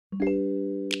So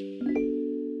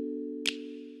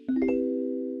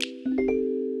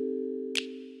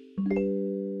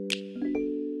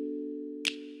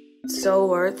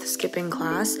worth skipping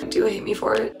class. Do hate me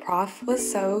for it. Prof was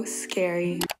so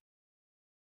scary.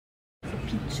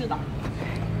 비추다.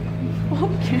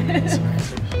 오케이.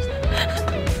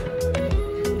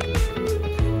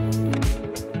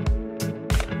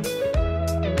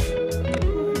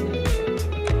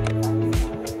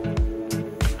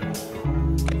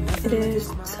 It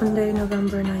is Sunday,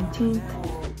 November 19th,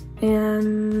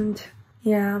 and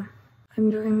yeah, I'm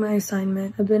doing my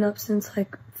assignment. I've been up since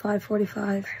like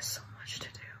 5:45. There's so much to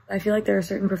do. I feel like there are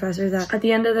certain professors that at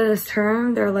the end of this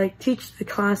term, they're like, teach the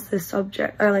class this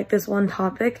subject or like this one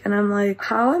topic. And I'm like,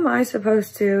 how am I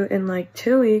supposed to, in like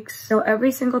 2 weeks, know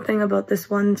every single thing about this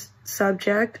one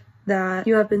subject that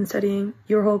you have been studying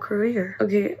your whole career?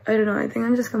 Okay, I don't know, I think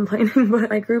I'm just complaining, but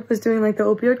my group was doing like the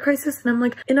opioid crisis, and I'm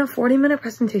like, in a 40-minute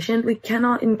presentation, we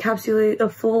cannot encapsulate the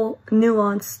full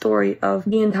nuanced story of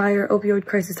the entire opioid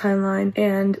crisis timeline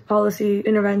and policy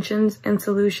interventions and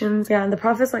solutions. Yeah, and the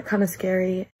prof is like kind of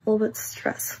scary, a little bit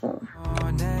stressful.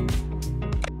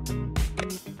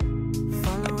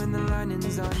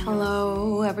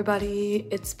 Hello, everybody.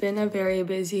 It's been a very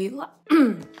busy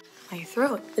my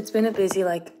throat. It's been a busy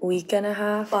like week and a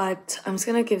half, but I'm just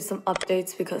gonna give some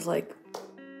updates because like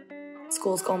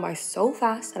school's going by so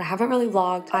fast that I haven't really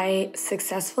vlogged. I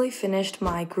successfully finished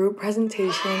my group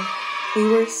presentation. We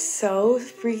were so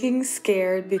freaking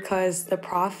scared because the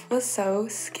prof was so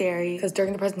scary, because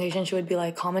during the presentation she would be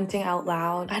like commenting out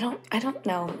loud. I don't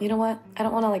know, you know what, I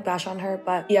don't want to like bash on her,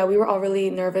 but yeah, we were all really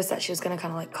nervous that she was gonna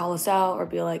kind of like call us out or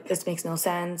be like, this makes no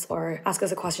sense, or ask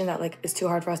us a question that like is too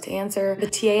hard for us to answer. The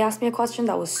TA asked me a question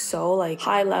that was so like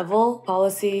high level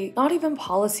policy, not even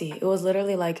policy, it was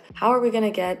literally like, how are we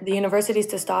gonna get the universities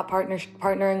to stop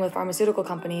partnering with pharmaceutical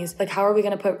companies? Like, how are we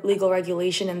gonna put legal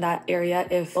regulation in that area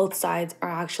if both sides are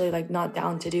actually like not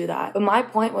down to do that? But my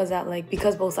point was that like,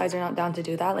 because both sides are not down to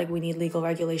do that, like we need legal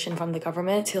regulation from the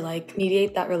government to like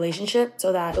mediate that relationship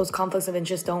so that those conflicts of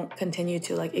interest don't continue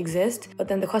to like exist. But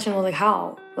then the question was like,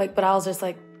 how? Like, but I was just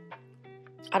like,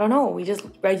 I don't know, we just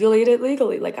regulate it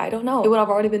legally. Like, I don't know. It would have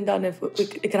already been done if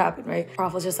it could happen, right?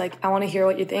 Prof was just like, I want to hear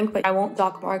what you think, but I won't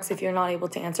dock marks if you're not able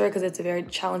to answer it because it's a very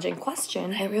challenging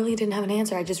question. I really didn't have an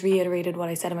answer. I just reiterated what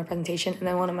I said in my presentation, and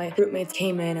then one of my group mates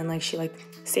came in and like, she like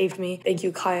saved me. Thank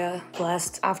you, Kaya.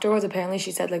 Blessed. Afterwards, apparently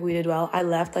she said like we did well. I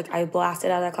left, like I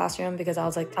blasted out of that classroom because I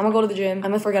was like, I'm gonna go to the gym. I'm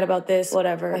gonna forget about this,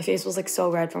 whatever. My face was like so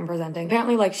red from presenting.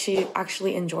 Apparently like she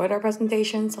actually enjoyed our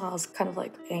presentation, so I was kind of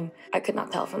like, dang, I could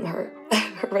not tell from her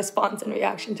response and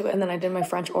reaction to it. And then I did my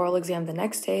French oral exam the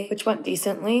next day, which went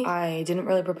decently. I didn't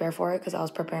really prepare for it because I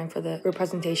was preparing for the group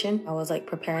presentation. I was like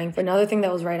preparing for another thing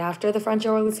that was right after the French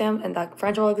oral exam, and that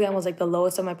French oral exam was like the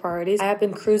lowest of my priorities. I have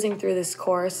been cruising through this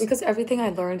course because everything I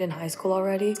learned in high school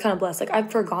already, it's kind of blessed. Like,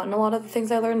 I've forgotten a lot of the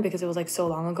things I learned because it was like so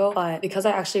long ago, but because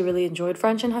I actually really enjoyed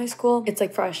French in high school, it's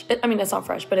like fresh. I mean, it's not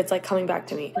fresh, but it's like coming back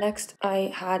to me. Next,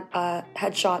 I had a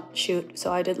headshot shoot.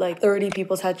 So I did like 30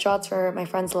 people's headshots for my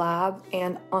friend's lab,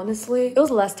 and honestly, it was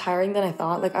less tiring than I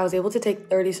thought. Like, I was able to take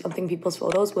 30 something people's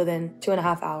photos within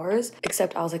 2.5 hours,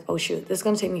 except I was like, oh shoot, this is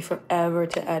gonna take me forever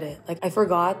to edit. Like, I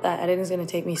forgot that editing is gonna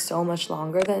take me so much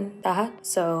longer than that.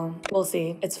 So we'll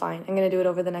see, it's fine. I'm gonna do it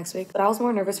over the next week. But I was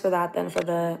more nervous for that than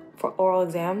for oral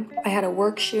exam. I had a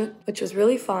work shoot, which was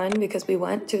really fun because we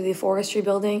went to the forestry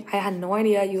building. I had no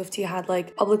idea uoft had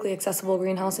like publicly accessible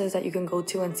greenhouses that you can go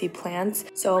to and see plants.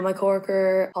 So my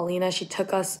coworker Paulina, she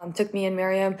took me and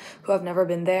Miriam, who have never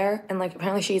been there, and like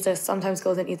apparently she just sometimes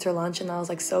goes and eats her lunch, and that was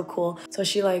like so cool. So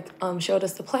she like showed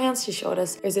us the plants. She showed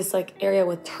us there's this like area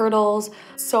with turtles.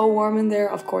 So warm in there.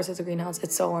 Of course it's a greenhouse,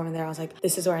 it's so warm in there. I was like,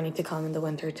 this is where I need to come in the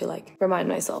winter to like remind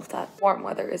myself that warm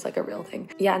weather is like a real thing.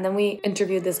 Yeah, and then we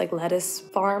interviewed this like lettuce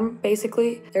farm.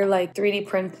 Basically they're like 3D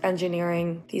print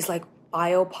engineering these like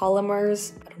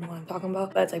biopolymers. I don't know what I'm talking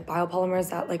about, but it's like biopolymers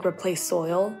that like replace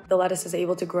soil. The lettuce is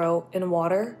able to grow in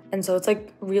water, and so it's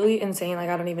like really insane. Like,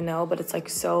 I don't even know, but it's like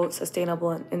so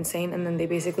sustainable and insane. And then they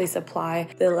basically supply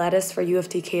the lettuce for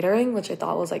uoft catering, which I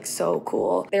thought was like so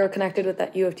cool. They were connected with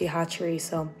that uoft hatchery,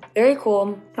 so very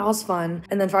cool. That was fun.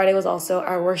 And then Friday was also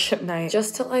our worship night,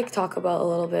 just to like talk about a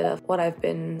little bit of what I've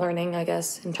been learning, I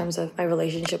guess, in terms of my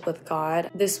relationship with God.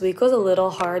 This week was a little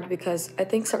hard because I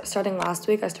think starting last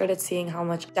week I started seeing how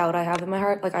much doubt I have in my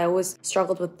heart. Like, I always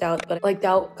struggled with doubt, but like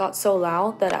doubt got so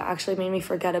loud that it actually made me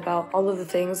forget about all of the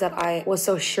things that I was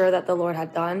so sure that the Lord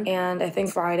had done. And I think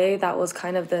Friday, that was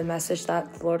kind of the message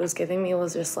that the Lord was giving me,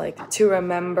 was just like to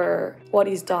remember what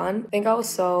he's done. I think I was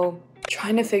so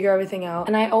trying to figure everything out.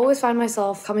 And I always find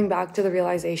myself coming back to the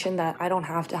realization that I don't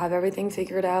have to have everything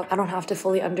figured out. I don't have to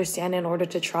fully understand in order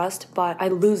to trust, but I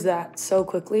lose that so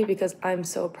quickly because I'm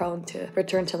so prone to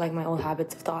return to like my old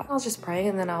habits of thought. I was just praying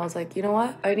and then I was like, you know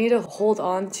what? I need to hold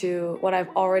on to what I've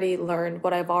already learned,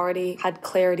 what I've already had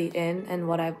clarity in, and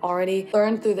what I've already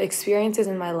learned through the experiences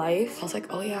in my life. I was like,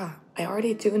 oh yeah, I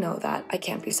already do know that I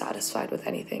can't be satisfied with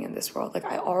anything in this world. Like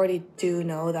I already do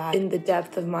know that in the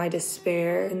depth of my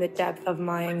despair, in the depth of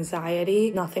my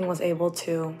anxiety, nothing was able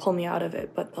to pull me out of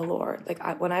it but the Lord. Like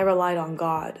when I relied on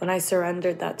God, when I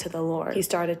surrendered that to the Lord, He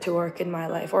started to work in my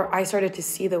life, or I started to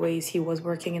see the ways He was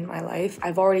working in my life.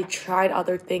 I've already tried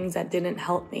other things that didn't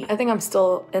help me. I think I'm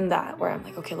still in that where I'm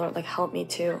like, okay, Lord, like help me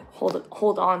to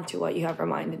hold on to what you have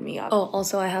reminded me of. Oh,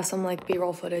 also I have some like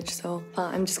B-roll footage, so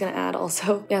I'm just gonna add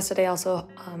also yesterday I also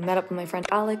met up with my friend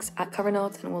Alex at Cover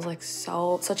Notes, and it was like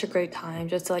such a great time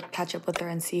just to like catch up with her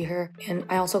and see her. And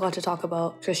I also got to talk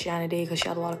about Christianity because she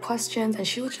had a lot of questions, and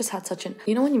she just had such an,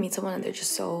 you know when you meet someone and they're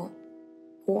just so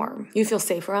warm, you feel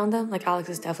safe around them. Like Alex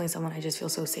is definitely someone I just feel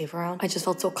so safe around. I just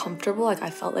felt so comfortable. Like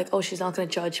I felt like, oh, she's not gonna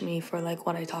judge me for like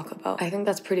what I talk about. I think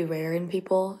that's pretty rare in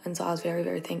people, and so I was very,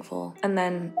 very thankful. And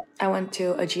then I went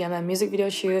to a GMM music video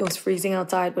shoot. It was freezing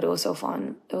outside, but it was so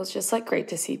fun. It was just like great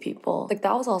to see people. Like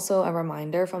that was also a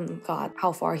reminder from God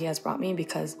how far He has brought me,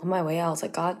 because on my way I was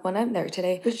like, God, when I'm there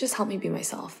today, would you just help me be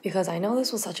myself? Because I know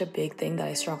this was such a big thing that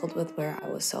I struggled with, where I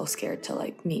was so scared to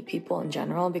like meet people in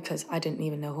general because I didn't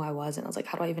even know who I was, and I was like,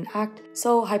 how do I even act?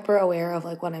 So hyper aware of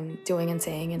like what I'm doing and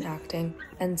saying and acting.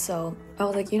 And so I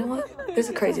was like, you know what? This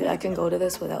is crazy that I can go to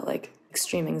this without like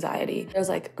extreme anxiety. There's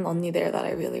like an Omni there that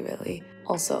I really, really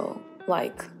also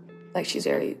like she's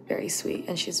very, very sweet,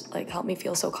 and she's like helped me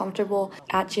feel so comfortable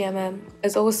at GMM.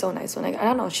 It's always so nice when I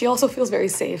don't know, she also feels very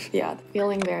safe. Yeah,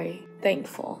 feeling very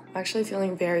thankful. Actually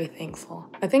feeling very thankful.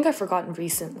 I think I've forgotten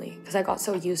recently because I got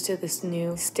so used to this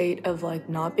new state of like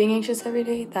not being anxious every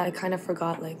day that I kind of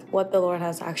forgot like what the Lord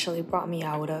has actually brought me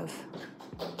out of.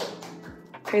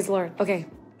 Praise the Lord. Okay,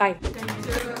 bye.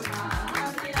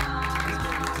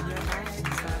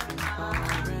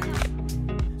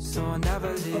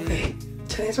 Okay,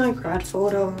 today's my grad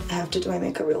photo. I have to do my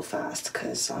makeup real fast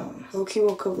because Loki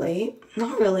woke up late.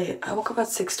 Not really. I woke up at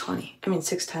 6:20. I mean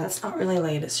 6:10. It's not really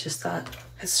late. It's just that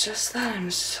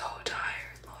I'm so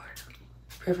tired, Lord.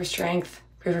 Pray for strength.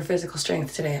 Pray for physical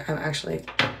strength today. I'm actually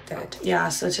dead. Yeah,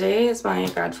 so today is my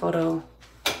grad photo.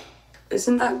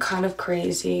 Isn't that kind of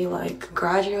crazy? Like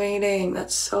graduating,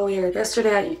 that's so weird.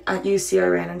 Yesterday at UC, I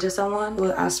ran into someone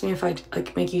who asked me if I'd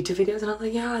like make YouTube videos, and I was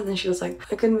like, yeah. And then she was like,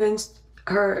 I convinced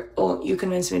her, well, you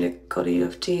convinced me to go to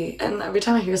uoft. And every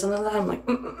time I hear something like that, I'm like,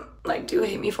 like, do you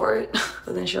hate me for it?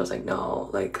 But then she was like, no,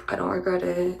 like, I don't regret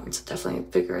it. It's definitely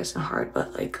vigorous and hard,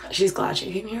 but like, she's glad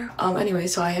she came here. Anyway,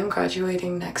 so I am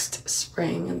graduating next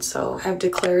spring, and so I've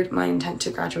declared my intent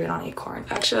to graduate on Acorn.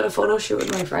 I actually had a photo shoot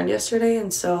with my friend yesterday,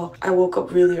 and so I woke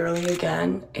up really early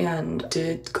again and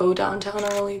did go downtown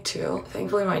early too.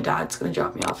 Thankfully, my dad's gonna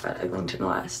drop me off at Eglinton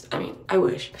West. I mean, I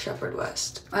wish Shepherd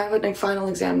West. I have a final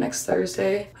exam next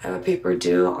Thursday. I have a paper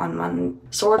due on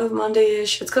sort of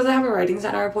Monday-ish. It's because I have a writing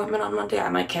center appointment on Monday. I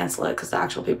might cancel it because the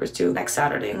actual paper's due next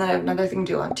Saturday. And then I have another thing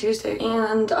due on Tuesday.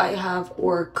 And I have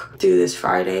work due this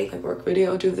Friday. Like work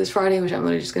video due this Friday, which I'm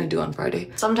literally just gonna do on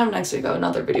Friday. Sometime next week I have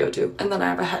another video due. And then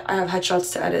I have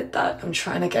headshots to edit that I'm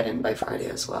trying to get in by Friday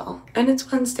as well. And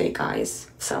it's Wednesday, guys.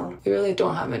 So we really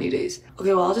don't have many days.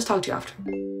 Okay, well, I'll just talk to you after.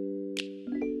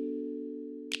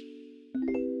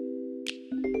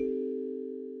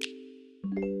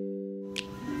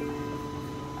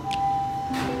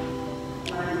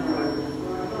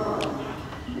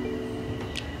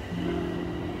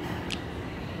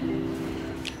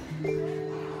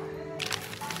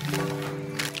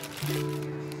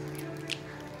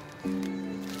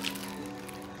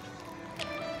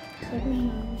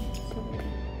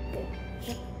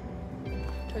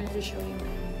 Do I need to show you?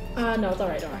 No, it's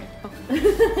alright, alright.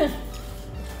 Oh.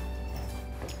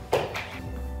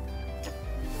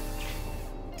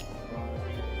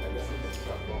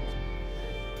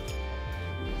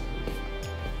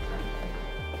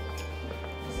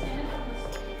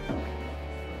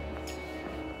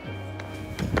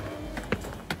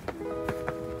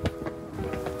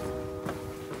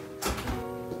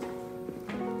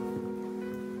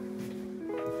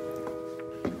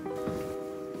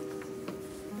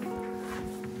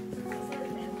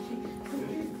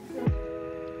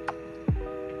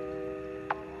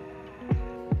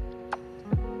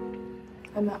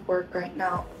 I'm at work right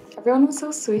now. Everyone was so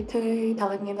sweet today,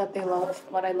 telling me that they love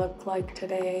what I look like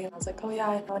today. I was like, oh yeah,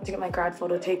 I went to get my grad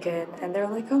photo taken, and they're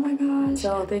like, oh my gosh.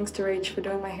 So thanks to Rach for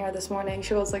doing my hair this morning.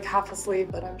 She was like half asleep,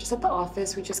 but I'm just at the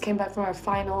office. We just came back from our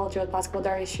final Joe's Basketball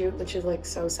Diary shoot, which is like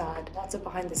so sad. Lots of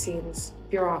behind the scenes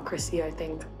bureaucracy. I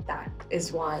think that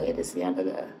is why it is the end of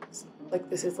the, like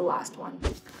this is the last one.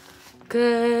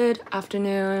 Good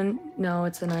afternoon. No,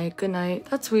 it's the night. Good night.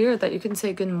 That's weird that you can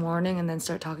say good morning and then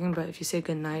start talking, but if you say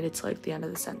good night, it's like the end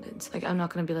of the sentence. Like, I'm not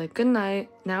gonna be like, good night.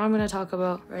 Now I'm gonna talk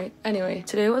about, right? Anyway,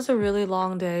 today was a really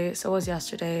long day. So was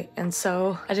yesterday. And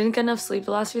so I didn't get enough sleep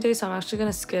the last few days. So I'm actually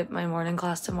gonna skip my morning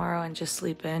class tomorrow and just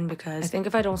sleep in, because I think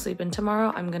if I don't sleep in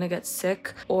tomorrow, I'm gonna get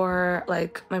sick, or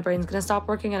like my brain's gonna stop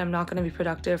working and I'm not gonna be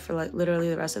productive for like literally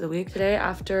the rest of the week. Today,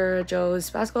 after Joe's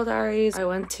Basketball Diaries,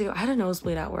 I had a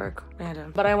nosebleed at work.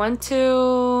 Random. But I went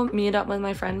to meet up with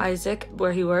my friend Isaac,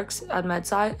 where he works at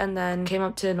Medside, and then came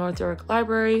up to North York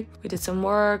Library. We did some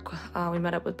work. We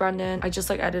met up with Brendan. I just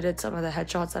like edited some of the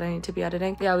headshots that I need to be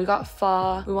editing. Yeah, we got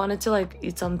pho. We wanted to like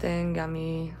eat something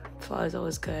yummy. Pho is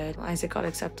always good. Isaac got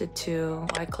accepted to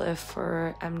Wycliffe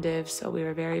for MDiv, so we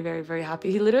were very, very, very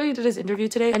happy. He literally did his interview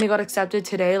today and he got accepted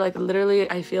today. Like literally,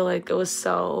 I feel like it was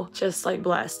so just like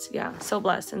blessed. Yeah, so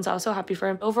blessed. And so I was so happy for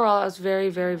him. Overall, I was very,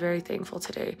 very, very thankful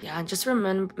today. Yeah, and just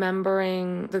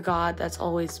remembering the God that's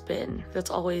always been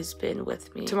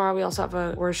with me. Tomorrow we also have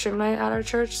a worship night at our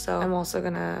church, so I'm also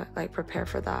gonna like prepare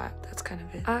for that. That's kind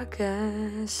of it, I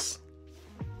guess.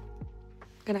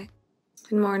 Good night.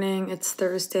 Good morning, it's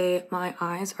Thursday. My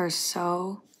eyes are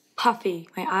so puffy.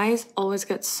 My eyes always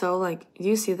get so like, do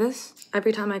you see this?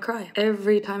 Every time I cry.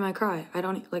 Every time I cry. I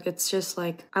don't, like, it's just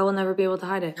like, I will never be able to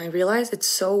hide it. I realize it's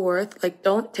so worth, like,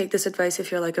 don't take this advice if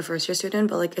you're like a first year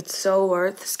student, but like, it's so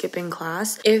worth skipping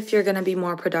class if you're gonna be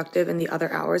more productive in the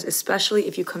other hours, especially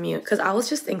if you commute. Cause I was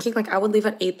just thinking like, I would leave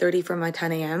at 8:30 for my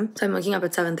 10 a.m. So I'm waking up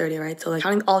at 7:30, right? So like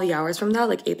counting all the hours from that,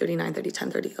 like 8:30, 9:30,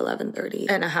 10:30, 11:30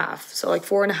 and a half. So like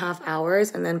 4.5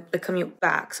 hours and then the commute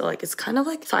back. So like, it's kind of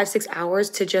like 5-6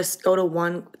 hours to just go to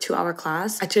 1-2 hour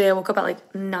class. Today I woke up at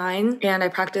like 9 and I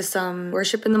practiced some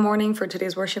worship in the morning for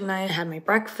today's worship night. I had my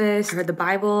breakfast, I read the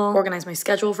Bible, organized my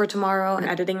schedule for tomorrow. I'm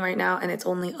editing right now and it's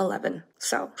only 11.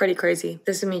 So pretty crazy.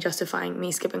 This is me justifying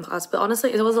me skipping class. But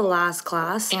honestly, it was the last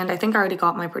class and I think I already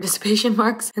got my participation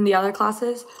marks in the other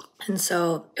classes. And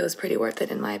so it was pretty worth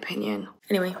it in my opinion.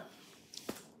 Anyway,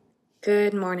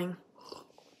 good morning.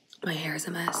 My hair is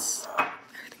a mess.